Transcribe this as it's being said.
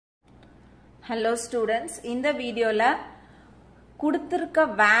Hello students, இந்த வீடியோல கொடுத்திருக்க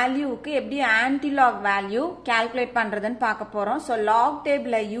வேல்யூக்கு எப்படி antilog வேல்யூ கால்குலேட் பண்றதுன்னு பார்க்க போறோம். சோ log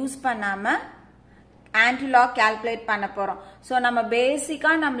டேபிள யூஸ் பண்ணாம antilog கால்குலேட் பண்ண போறோம். சோ நம்ம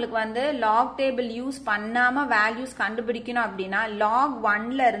பேசிக்கா நமக்கு வந்து log டேபிள் யூஸ் பண்ணாம வேல்யூஸ் கண்டுபிடிக்கணும் அப்படினா log 1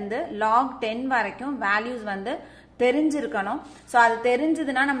 ல இருந்து log 10 வரைக்கும் வேல்யூஸ் வந்து தெரிஞ்சிருக்கணும். சோ அது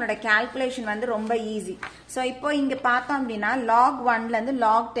தெரிஞ்சதுனா நம்மளோட கால்குலேஷன் வந்து ரொம்ப ஈஸி. சோ இப்போ இங்க பார்த்தோம் அப்படினா log 1 ல இருந்து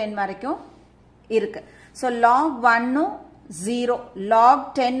log 10 வரைக்கும் இருக்கு. சோ log 1 0, log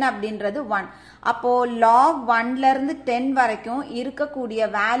 10 அப்படின்றது 1. அப்போ log 1 ல இருந்து 10 வரைக்கும் இருக்கக்கூடிய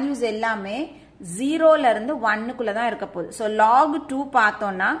வேல்யூஸ் எல்லாமே 0 ல இருந்து 1 குள்ள தான் இருக்க போகுது. சோ log 2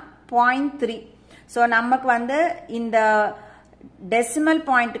 பார்த்தோம்னா 0.3. சோ நமக்கு வந்து இந்த டெசிமல்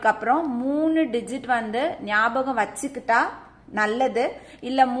பாயிண்ட்க்கு அப்புறம் 3 டிஜிட் வந்து ஞாபகம் வச்சுக்கிட்டா நல்லது.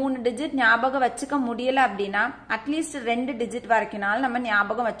 இல்ல 3 டிஜிட் ஞாபகம் வச்சுக்க முடியல அப்படின்னா அட்லீஸ்ட் 2 டிஜிட் வரைக்கும்னாலும் நம்ம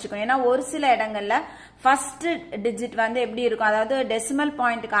ஞாபகம் வச்சுக்கணும். ஏன்னா ஒரு சில இடங்கள்ல ஃபர்ஸ்ட் டிஜிட் வந்து எப்படி இருக்கும், அதாவது டெசிமல்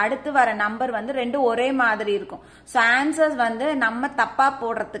பாயிண்ட்க்கு அடுத்து வர நம்பர் வந்து ரெண்டும் ஒரே மாதிரி இருக்கும். சோ ஆன்சர்ஸ் வந்து நம்ம தப்பா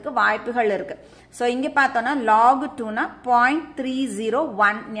போடுறதுக்கு வாய்ப்புகள் இருக்கு. சோ இங்க பார்த்தோம்னா log 2னா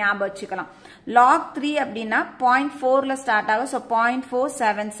 0.301 ஞாபகம் வச்சுக்கலாம். log 3 அப்படின்னா 0.4ல ஸ்டார்ட் ஆகும். சோ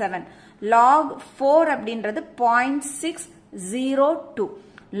 0.477. log 4 அப்படின்றது 0.602.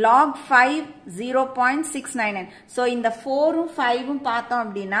 log 5 0.699. சோ இந்த 4ம் 5ம் பார்த்தோம்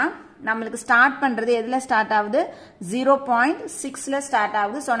அப்படின்னா நம்மளுக்கு ஸ்டார்ட் பண்றது எதுல ஸ்டார்ட் ஆகுது, 0.6ல ஸ்டார்ட்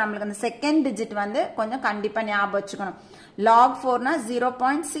ஆகுது. சோ நம்மளுக்கு அந்த செகண்ட் டிஜிட் வந்து கொஞ்சம் கண்டிப்பா ஞாபகம் வச்சுக்கணும். log 4னா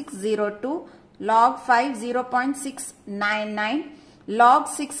 0.602, log 5 0.699, log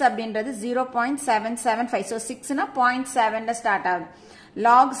 6 அப்படின்றது 0.775. சோ 6னா 0.7ல ஸ்டார்ட் ஆகுது.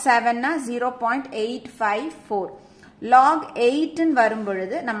 log 7னா 0.854. log 8 வரும்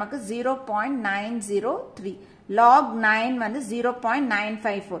பொழுது நமக்கு 0.903. log 9 வந்து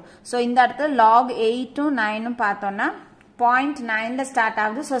 0.954. சோ இந்த இடத்துல log 8ம் 9ம் பார்த்தோம்னா 0.9ல ஸ்டார்ட்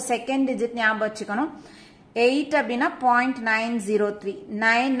ஆகுது. சோ செகண்ட் டிஜிட் ஞாபகம் வச்சுக்கணும். 8 அப்படின்னா 0.903,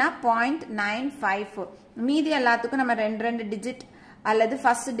 9னா 0.954. மீதி எல்லாத்துக்கும் நம்ம 2 டிஜிட் அல்லது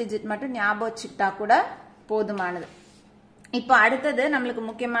ஃபர்ஸ்ட் டிஜிட் மட்டும் ஞாபகம் வச்சுக்கிட்டா கூட போதுமானது. இப்போ அடுத்தது நம்மளுக்கு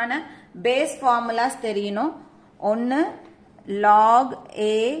முக்கியமான பேஸ் ஃபார்முலாஸ் தெரியணும். ஒன்னு log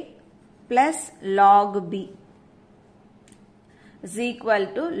a plus log b is equal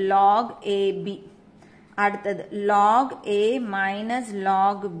to log ab. அடுத்தது log a minus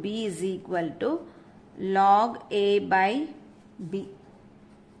log b is equal to log a by b.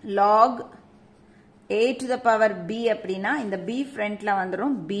 log a to the power b அப்படின்னா இந்த b ஃப்ரண்ட்ல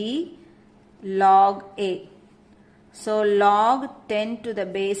வந்துரும், b log a. So log 10 to the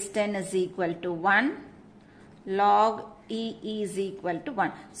base 10 is equal to 1. log e is equal to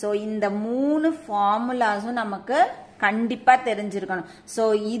 1. So இந்த மூணு ஃபார்முலாஸும் நமக்கு கண்டிப்பா தெரிஞ்சிருக்கணும். So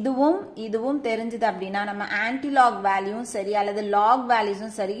இதுவும் தெரிஞ்சது அப்படின்னா நம்ம antilog வேல்யூவும் சரி அல்லது log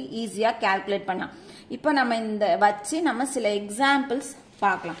வேல்யூஸும் சரி ஈஸியா கால்குலேட் பண்ணலாம். இப்போ நம்ம இந்த வச்சு நம்ம சில எக்ஸாம்பிள்ஸ்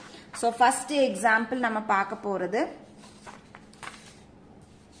பார்க்கலாம். சோ ஃபர்ஸ்ட் எக்ஸாம்பிள் நம்ம பார்க்க போறது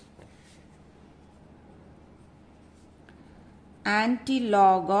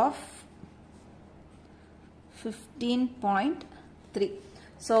antilog of 15.3.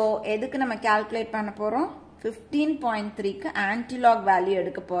 சோ எதுக்கு நம்ம கால்குலேட் பண்ண போறோம், 15.3க்கு antilog வேல்யூ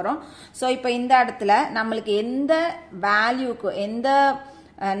எடுக்க போறோம். சோ இப்போ இந்த இடத்துல நம்மளுக்கு எந்த வேல்யூக்கு எந்த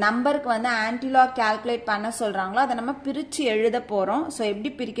நம்பருக்கு வந்து antilog கால்குலேட் பண்ண சொல்றாங்களோ அதை நம்ம பிரிச்சு எழுத போறோம். சோ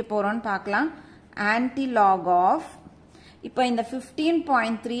எப்படி பிரிக்க போறோம்னு பார்க்கலாம். antilog of, இப்போ இந்த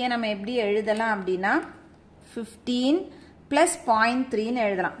 15.3 நம்ம எப்படி எழுதலாம் அப்படின்னா 15 plus 0.3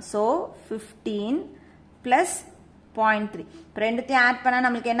 எழுதலாம். சோ 15 plus 0.3 ரெண்டுத்தையும் ஆட் பண்ணா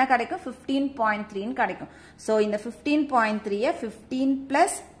நமக்கு என்ன கிடைக்கும், 15.3 கிடைக்கும். சோ இந்த 15.3 15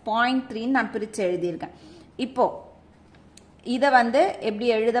 plus 0.3 நான் பிரிச்சு எழுதியிருக்கேன். இப்போ இத வந்து எப்படி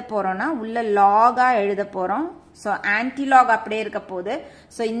எழுத போறோம்னா உள்ள லாகா எழுத போறோம். சோ antilog அப்படியே இருக்க போகுது.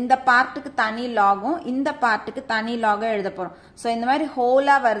 சோ இந்த பார்ட்டுக்கு தனி லாகும் இந்த பார்ட்டுக்கு தனி லாக எழுத போறோம். சோ இந்த மாதிரி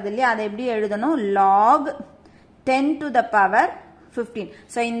ஹோலா வருது இல்லையா, அதை எப்படி எழுதணும், log 10 to the power 15.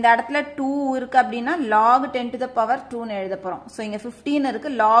 So இந்த இடத்துல 2 இருக்கு அப்படின்னா log 10 to the power 2 னு எழுத போறோம். சோ இங்க 15 இருக்கு,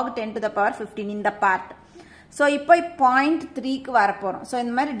 log 10 to the power 15 இந்த பார்ட். சோ இப்போ 0.3க்கு வர போறோம். சோ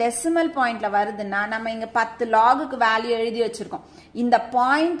இந்த மாதிரி டெசிமல் பாயிண்ட்ல வருதுன்னா நம்ம இங்க 10 லாகுக்கு வேல்யூ எழுதி வச்சிருக்கோம். இந்த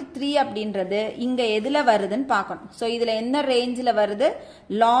 0.3 அப்படின்றது இங்க எதுல வருதுன்னு பார்க்கணும். சோ இதுல என்ன ரேஞ்சில வருது,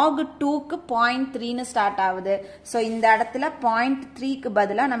 log 2க்கு 0.3 னு ஸ்டார்ட் ஆகுது. சோ இந்த இடத்துல 0.3க்கு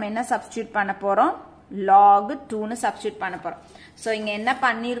பதிலா நம்ம என்ன சப்ஸ்டிட்யூட் பண்ண போறோம், log 2 னு சப்ஸ்டிட்யூட் பண்ண போறோம். சோ இங்க என்ன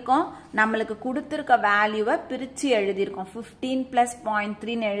பண்ணிருக்கோம், நம்மளுக்கு கொடுத்திருக்க வேல்யூவை பிரிச்சு எழுதியிருக்கோம். 15 plus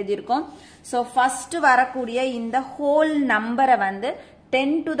 0.3 னு எழுதியிருக்கோம். சோ ஃபர்ஸ்ட் வரக்கூடிய இந்த ஹோல் நம்பரை வந்து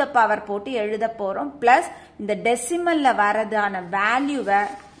 10 to the power போட்டு எழுத போறோம் பிளஸ் இந்த டெசிமல்ல வரதான வேல்யூவை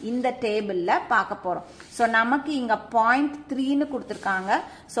இந்த டேபிள்ல பார்க்க போறோம் சோ நமக்கு இங்க 0.3 னு கொடுத்திருக்காங்க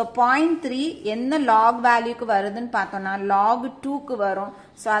சோ 0.3 என்ன log வேல்யூக்கு வருதுன்னு பார்த்தோம்னா log 2 க்கு வரும்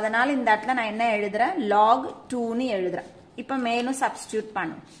சோ அதனால இந்த இடத்துல நான் என்ன எழுதுறேன் log 2 னு எழுதுறேன் இப்போ மேலும் சப்ஸ்டிட்யூட்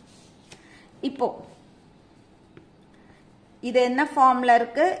பண்ணும் இப்போ இது என்ன ஃபார்முலா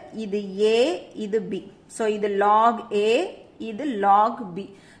இருக்கு இது a இது b சோ இது log a இது log b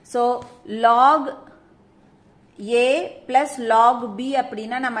so log a plus log b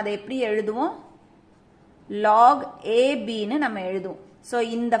அப்படினா நம்ம அதை எப்படி எழுதுவோம் log ab னு நம்ம எழுதுவோம் so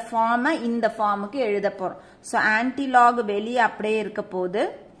இந்த ஃபார்முக்கு எழுத போறோம் so antilog வெளிய அப்படியே இருக்க போகுது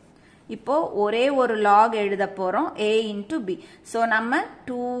இப்போ ஒரே ஒரு log எழுத போறோம் a into b so நம்ம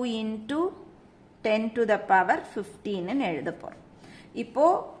 2 into 10 to the power 15 னு எழுத போறோம் இப்போ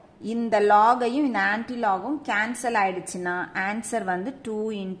இந்த logஐயும் இந்த antilogம் cancel ஆயிடுச்சுனா answer வந்து 2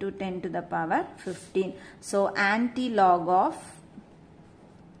 into 10 to the power 15 so antilog of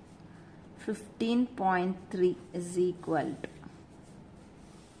 15.3 is equal to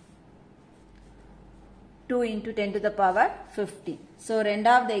 2 into 10 to the power 15 so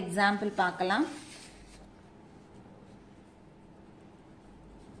ரெண்டாவது example பார்க்கலாம்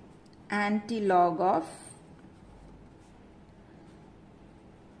antilog of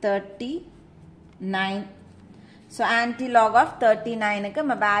 39 so antilog of 39 க்கு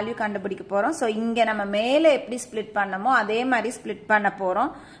நம்ம வேல்யூ கண்டுபிடிக்க போறோம் so இங்க நம்ம மேலே எப்படி ஸ்ப்ளிட் பண்ணமோ அதே மாதிரி ஸ்ப்ளிட் பண்ண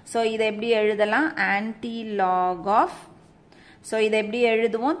போறோம் so இதை எப்படி எழுதலாம் antilog of so இதை எப்படி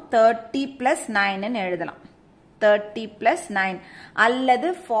எழுதுவோம் 30 plus 9 ன்னு எழுதலாம் 30 plus 9 அல்லது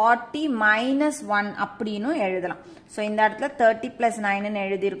 40 minus 1 அப்படினும் எழுதலாம் so இந்த இடத்துல 30 plus 9 ன்னு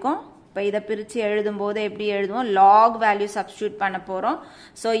எழுதியிருக்கோம் இப்போ இத பிரிச்சு எழுதும்போது எப்படி எழுதுவோம் log வேல்யூ சப்ஸ்டிட்யூட் பண்ண போறோம்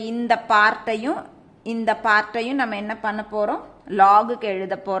சோ இந்த பார்ட்டையும் நம்ம என்ன பண்ண போறோம் logக்கு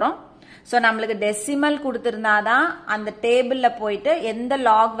எழுத போறோம் சோ நமக்கு டெசிமல் கொடுத்திருந்தாதான் அந்த டேபிள்ல போயிட்டு எந்த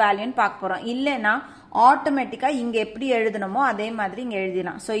log வேல்யூன்னு பார்க்க போறோம் இல்லனா ஆட்டோமேட்டிக்கா இங்க எப்படி எழுதணுமோ அதே மாதிரி இங்க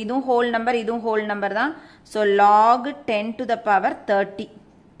எழுதிடலாம் சோ இதுவும் ஹோல் நம்பர் தான் so log 10 to the power 30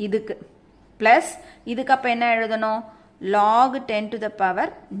 இதுக்கு பிளஸ் இதுக்கு அப்ப என்ன எழுதணும் log 10 to the power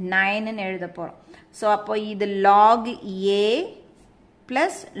 9 ன்னு எழுத போறோம் சோ அப்போ இது log a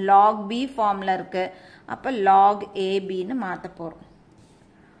plus log b formula இருக்கு அப்ப log ab ன்னு மாத்த போறோம்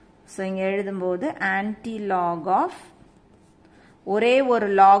சோ இங்க எழுதும்போது antilog of ஒரே ஒரு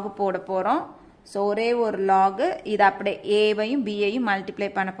log போட போறோம் சோ ஒரே ஒரு log இது அப்படியே a வையும் b ஐயும் மல்டிப்ளை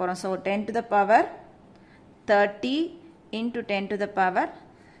பண்ண போறோம் so 10 to the power 30 into 10 to the power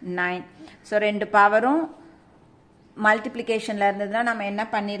 9 so ரெண்டு பவரும் மல்டிப்ளிகேஷன்ல இருந்ததுனா நம்ம என்ன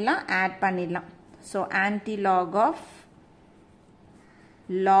பண்ணிரலாம் ஆட் பண்ணிரலாம் so antilog of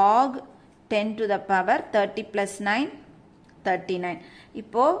log 10 to the power 30 plus 9 39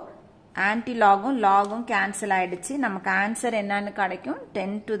 இப்போ antilogum logum cancel ஆயிடுச்சு நமக்கு ஆன்சர் என்னன்னு கிடைக்கும்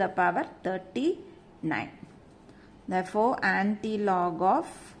 10 to the power 39 therefore antilog of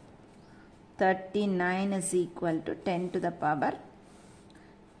 39 is equal to 10 to the power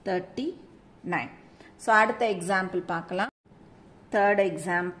 39 so அடுத்த எக்ஸாம்பிள் பார்க்கலாம் third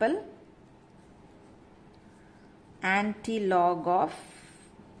example antilog of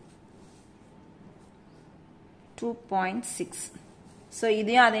 2.6 so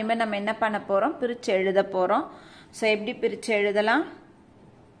இதையும் அதே மாதிரி நம்ம என்ன பண்ண போறோம் பிரிச்சு எழுத போறோம் so எப்படி பிரிச்சு எழுதலாம்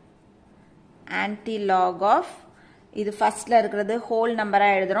antilog of இது ஃபர்ஸ்ட்ல இருக்குது ஹோல் நம்பரா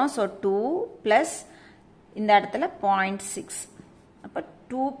எழுதுறோம் so 2 plus இந்த இடத்துல 0.6 அப்ப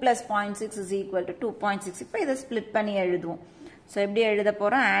 2 plus 0.6 is equal to 2.6 இப்போ இதை ஸ்ப்ளிட் பண்ணி எழுதுவோம் so எப்படி எழுத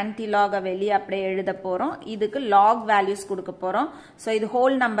போறோம் antilog வெளிய அப்படியே எழுத போறோம் இதுக்கு log values கொடுக்க போறோம் so இது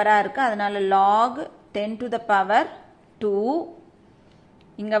ஹோல் நம்பரா இருக்கு அதனால log 10 to the power 2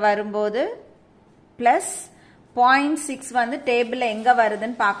 இங்க வரும்போது plus 0.6 வந்து டேபிள்ல எங்க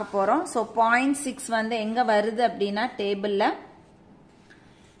வருதுன்னு பார்க்க போறோம் so 0.6 வந்து எங்க வருது அப்படினா டேபிள்ல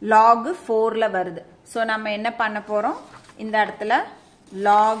log 4ல வருது so நம்ம என்ன பண்ண போறோம் இந்த இடத்துல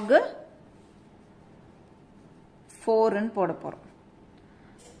log 4 ன்னு போட போறோம்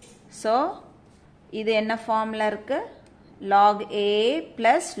so இது என்ன ஃபார்முலா இருக்கு log a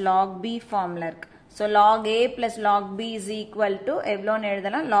plus log b formula இருக்கு so log a plus log b is equal to எவ்வளோன்னு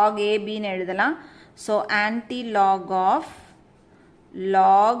எழுதலாம் log ab ன்னு எழுதலாம் so antilog of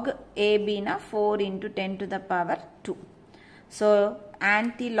log ab na 4 into 10 to the power 2 so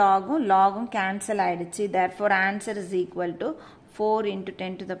antilogum logum cancel ஆயிடுச்சு therefore answer is equal to 4 into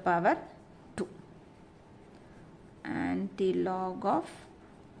 10 to the power 2 antilog of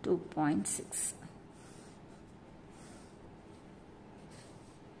 2.6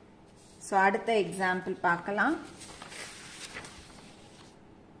 so அடுத்த example பார்க்கலாம்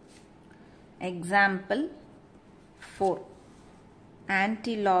example 4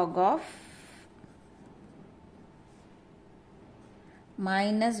 antilog of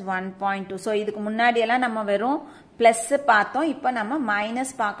minus 1.2. so இதுக்கு முன்னாடி எல்லாம் நம்ம வெறும் plus பார்த்தோம், இப்போ நம்ம minus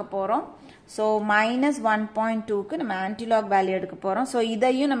பார்க்க போறோம். so minus 1.2க்கு நம்ம antilog வேல்யூ எடுக்க போறோம். so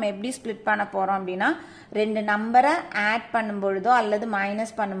இதையும் நம்ம எப்படி ஸ்ப்ளிட் பண்ண போறோம் அப்படின்னா, ரெண்டு நம்பரை ஆட் பண்ணும்பொழுதோ அல்லது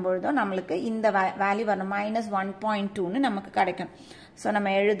மைனஸ் பண்ணும்பொழுதோ நம்மளுக்கு இந்த வேல்யூ வரணும், minus 1.2ன்னு நமக்கு கிடைக்கும். so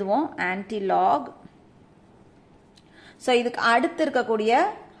நம்ம எழுதுவோம் antilog. so இதுக்கு அடுத்து இருக்கக்கூடிய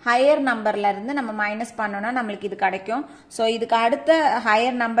ஹையர் நம்பர்ல இருந்து நம்ம மைனஸ் பண்ணோம்னா நம்மளுக்கு இது கிடைக்கும். so இதுக்கு அடுத்த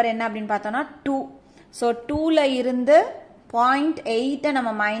ஹையர் நம்பர் என்ன அப்படின்னு பார்த்தோம்னா 2. so 2ல இருந்து 0.8 நம்ம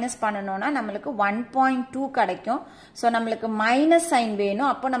மைனஸ் பண்ணணும்னா நம்மளுக்கு 1.2 கிடைக்கும். so நம்மளுக்கு மைனஸ் சைன் வேணும்,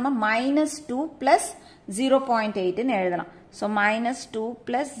 அப்போ நம்ம -2 plus 0.8ன்னு எழுதலாம். so -2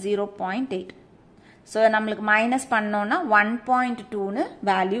 plus 0.8. so நம்மளுக்கு மைனஸ் பண்ணோம்னா 1.2ன்னு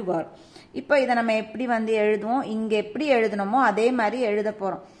வேல்யூ வரும். இப்போ இதை நம்ம எப்படி வந்து எழுதுவோம், இங்க எப்படி எழுதணுமோ அதே மாதிரி எழுத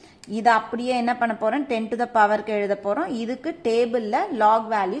போறோம். இதை அப்படியே என்ன பண்ண போறோம், 10 to the powerக்கு எழுத போறோம். இதுக்கு டேபிள்ல log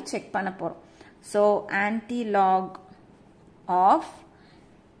வேல்யூ செக் பண்ண போறோம். so antilog of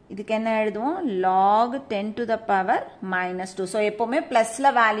இதுக்கு என்ன எழுதுவோம், log 10 to the power -2. so எப்பவுமே பிளஸ்ல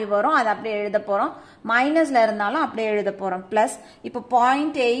வேல்யூ வரும், அதை அப்படியே எழுத போறோம். மைனஸ்ல இருந்தாலும் அப்படியே எழுத போறோம் பிளஸ். இப்போ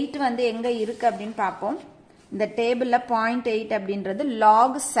 0.8 வந்து எங்க இருக்கு அப்படின்னு பார்ப்போம். இந்த டேபிள்ல 0.8 அப்படின்றது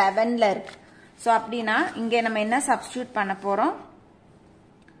log 7ல இருக்கு. so அப்படின்னா இங்க நம்ம என்ன சப்ஸ்டிட்யூட் பண்ண போறோம்,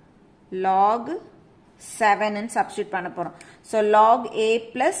 log 7ன்னு சப்ஸ்டிட்யூட் பண்ண போறோம். so log a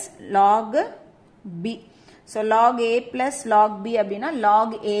plus log b. so log a plus log b அப்படின்னா log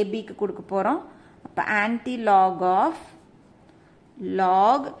ab க்கு கொடுக்க போறோம். அப்ப antilog of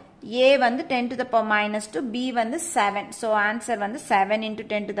log a வந்து 10 to the power -2, b வந்து 7. so answer வந்து 7 into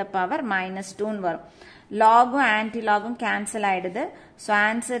 10 to the power -2ன்னு வரும். log antilog cancel ஆயிடுது. so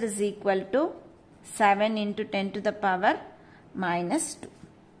answer is equal to 7 into 10 to the power -2.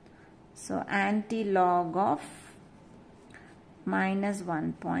 so antilog of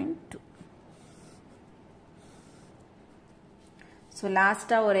 -1.2. so last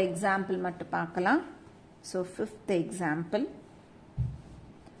ஒரு example மட்டும் பார்க்கலாம். so fifth example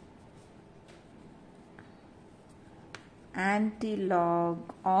antilog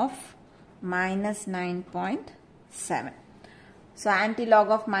of -9.7. so antilog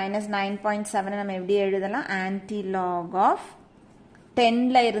of -9.7 நம்ம எப்படி எழுதலாம், antilog of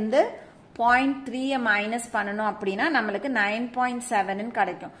 10ல இருந்து 0.3 minus பண்ணணும் அப்படின்னா நம்மளுக்கு 9.7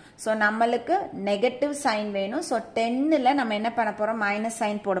 கிடைக்கும். so நம்மளுக்கு நெகட்டிவ் சைன் வேணும். so 10ல நம்ம என்ன பண்ண போறோம், மைனஸ்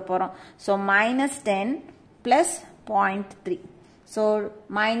சைன் போட போறோம். so -10 plus 0.3. so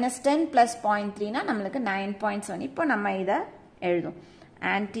 -10 plus 0.3 னா நம்மளுக்கு 9.7. இப்போ நம்ம இதை எழுதும்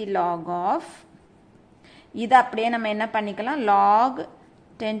antilog of, இது அப்படியே நம்ம என்ன பண்ணிக்கலாம், log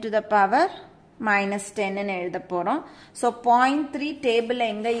 10 to the power -10ன்னு எழுத போறோம். so 0.3 டேபிள்ல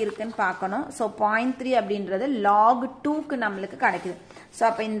எங்க இருக்குன்னு பார்க்கணும். so 0.3 அப்படின்றது log 2க்கு நம்மளுக்கு கிடைக்குது. so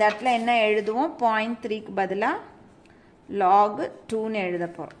அப்ப இந்த இடத்துல என்ன எழுதுவோம், 0.3க்கு பதிலா log 2ன்னு எழுத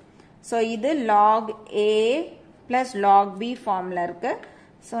போறோம். so இது log a plus log b ஃபார்ம்ல இருக்கு.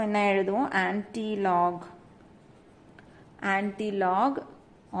 so என்ன எழுதுவோம், antilog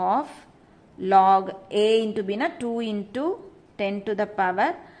of log a into b na 2 into 10 to the power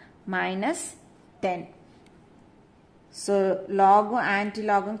 -10. so log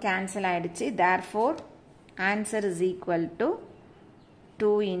antilog cancel ஆயிடுச்சு. therefore answer is equal to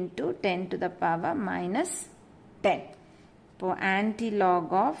 2 into 10 to the power -10. இப்போ antilog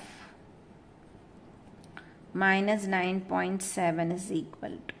of -9.7 is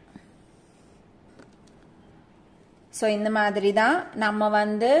equal to. so இந்த மாதிரி தான் நம்ம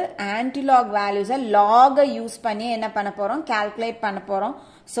வந்து antilog values log use பண்ணி என்ன பண்ண போறோம், கால்குலேட் பண்ண போறோம்.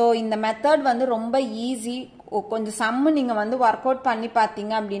 so இந்த மெத்தட் வந்து ரொம்ப ஈஸி. கொஞ்சம் சம் நீங்க வந்து ஒர்க் அவுட் பண்ணி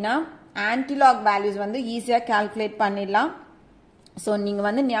பார்த்தீங்க அப்படின்னா antilog values வந்து ஈஸியா கால்குலேட் பண்ணிடலாம். so நீங்க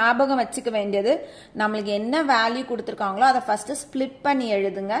வந்து ஞாபகம் வச்சுக்க வேண்டியது, நம்மளுக்கு என்ன வேல்யூ கொடுத்துருக்காங்களோ அதை ஃபர்ஸ்ட் ஸ்பிளிட் பண்ணி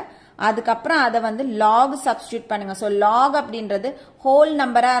எழுதுங்க. அதுக்கப்புறம் அதை வந்து log சப்ஸ்டிட்யூட் பண்ணுங்க. so log அப்படின்றது ஹோல்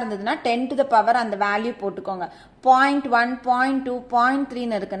நம்பரா இருந்ததுன்னா 10 to the power அந்த வேல்யூ போட்டுக்கோங்க. 0.1 0.2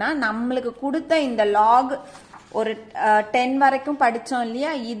 0.3 இருக்குன்னா நம்மளுக்கு கொடுத்த இந்த log ஒரு 10 வரைக்கும் படிச்சோம்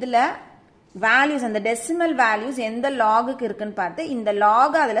இல்லையா, இதுல வேல்யூஸ் அந்த டெசிமல் வேல்யூஸ் எந்த லாகுக்கு இருக்குன்னு பார்த்து இந்த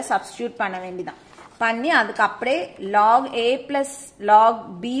log அதுல சப்ஸ்டிட்யூட் பண்ண வேண்டியதான். பண்ணி அதுக்கு அப்படியே log a plus log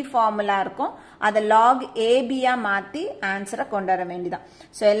b formula இருக்கும், அதை log ab மாத்தி ஆன்சரை கொண்டு வர வேண்டியதான்.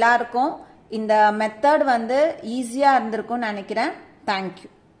 ஸோ எல்லாருக்கும் இந்த மெத்தட் வந்து ஈஸியா இருந்திருக்கும்னு நினைக்கிறேன். தேங்க்யூ.